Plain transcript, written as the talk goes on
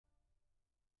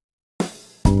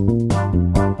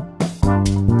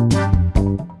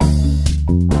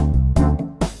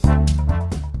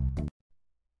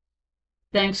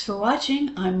Thanks for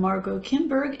watching. I'm Margot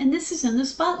Kimberg, and this is In the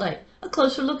Spotlight, a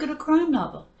closer look at a crime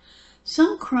novel.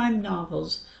 Some crime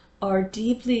novels are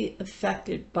deeply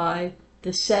affected by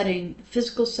the setting,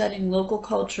 physical setting, local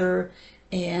culture,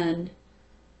 and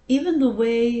even the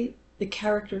way the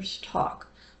characters talk.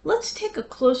 Let's take a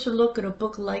closer look at a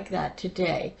book like that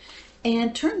today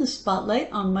and turn the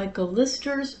spotlight on Michael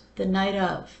Lister's The Night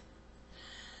Of.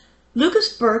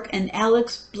 Lucas Burke and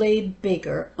Alex Blade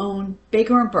Baker own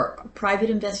Baker & Burke, a private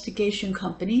investigation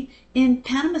company in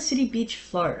Panama City Beach,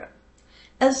 Florida.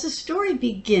 As the story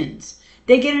begins,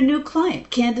 they get a new client,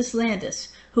 Candace Landis,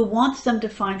 who wants them to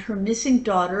find her missing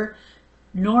daughter,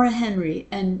 Nora Henry,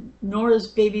 and Nora's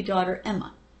baby daughter,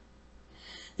 Emma.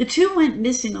 The two went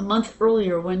missing a month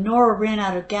earlier when Nora ran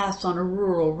out of gas on a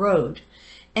rural road,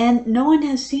 and no one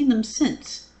has seen them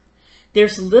since.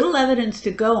 There's little evidence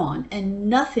to go on, and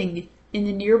nothing in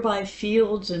the nearby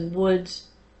fields and woods.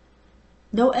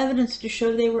 No evidence to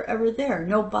show they were ever there.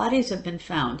 No bodies have been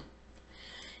found.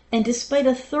 And despite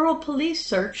a thorough police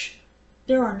search,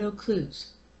 there are no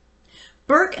clues.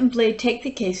 Burke and Blade take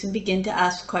the case and begin to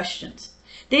ask questions.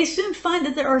 They soon find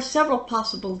that there are several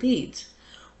possible leads.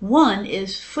 One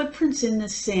is footprints in the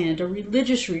sand, a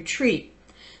religious retreat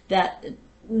that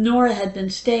Nora had been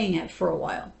staying at for a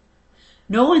while.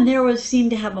 No one there was seen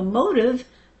to have a motive,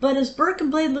 but as Burke and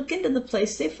Blade look into the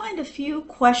place, they find a few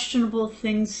questionable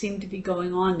things seem to be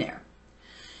going on there.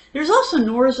 There's also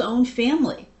Nora's own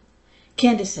family.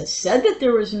 Candace has said that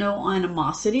there was no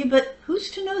animosity, but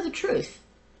who's to know the truth?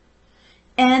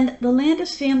 And the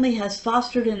Landis family has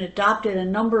fostered and adopted a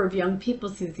number of young people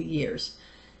through the years.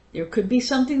 There could be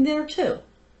something there too.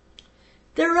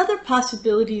 There are other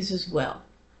possibilities as well.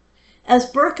 As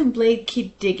Burke and Blade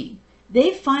keep digging,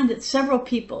 they find that several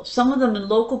people, some of them in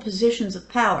local positions of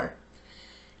power,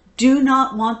 do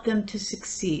not want them to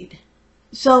succeed.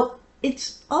 So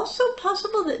it's also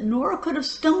possible that Nora could have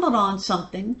stumbled on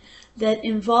something that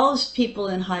involves people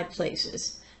in high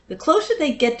places. The closer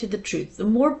they get to the truth, the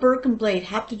more Burke and Blade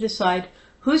have to decide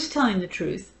who's telling the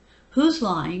truth, who's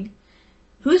lying,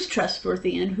 who's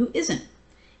trustworthy, and who isn't.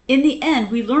 In the end,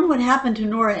 we learn what happened to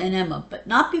Nora and Emma, but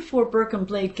not before Burke and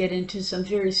Blade get into some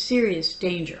very serious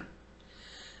danger.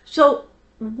 So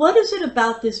what is it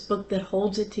about this book that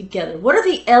holds it together? What are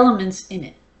the elements in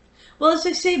it? Well, as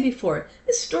I say before,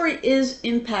 this story is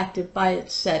impacted by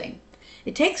its setting.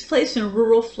 It takes place in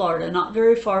rural Florida, not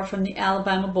very far from the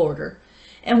Alabama border,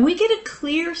 and we get a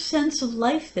clear sense of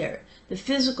life there. The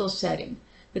physical setting,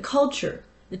 the culture,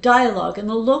 the dialogue, and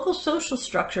the local social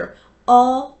structure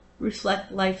all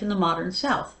reflect life in the modern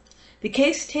South. The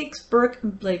case takes Burke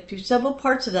and Blade through several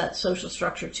parts of that social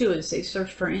structure too as they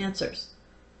search for answers.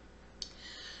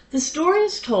 The story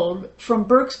is told from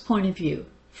Burke's point of view,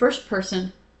 first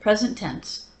person, present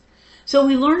tense. So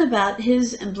we learn about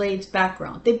his and Blade's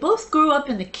background. They both grew up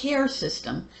in the care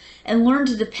system and learned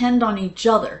to depend on each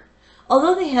other,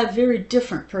 although they have very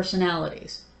different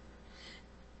personalities.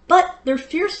 But they're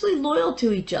fiercely loyal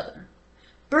to each other.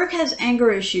 Burke has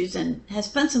anger issues and has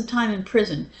spent some time in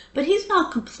prison, but he's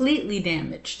not completely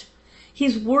damaged.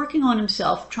 He's working on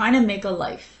himself, trying to make a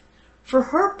life. For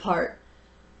her part,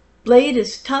 Blade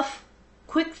is tough,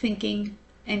 quick-thinking,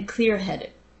 and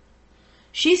clear-headed.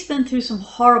 She's been through some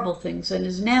horrible things and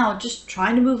is now just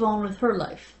trying to move on with her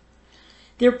life.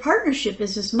 Their partnership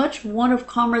is as much one of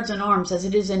comrades in arms as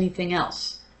it is anything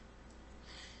else.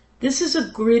 This is a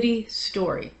gritty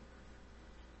story.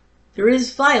 There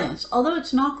is violence, although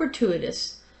it's not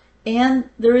gratuitous,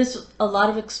 and there is a lot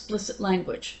of explicit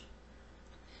language.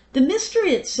 The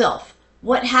mystery itself,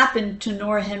 what happened to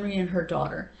Nora Henry and her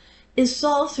daughter, is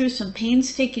solved through some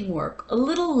painstaking work, a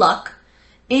little luck,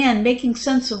 and making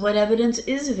sense of what evidence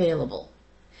is available.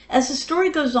 As the story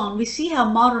goes on, we see how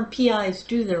modern PIs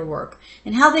do their work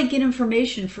and how they get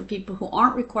information for people who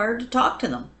aren't required to talk to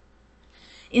them.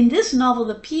 In this novel,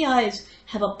 the PIs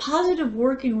have a positive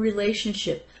working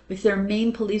relationship with their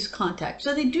main police contact,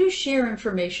 so they do share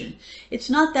information. It's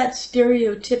not that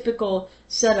stereotypical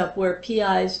setup where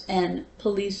PIs and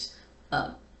police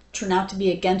turn out to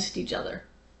be against each other.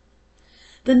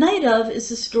 The Night Of is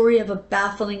the story of a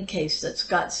baffling case that's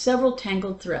got several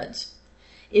tangled threads.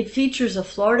 It features a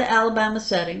Florida-Alabama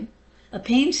setting, a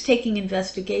painstaking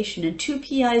investigation, and two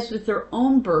PIs with their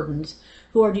own burdens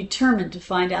who are determined to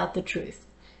find out the truth.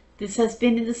 This has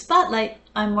been In the Spotlight.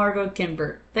 I'm Margot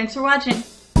Kimberg. Thanks for watching.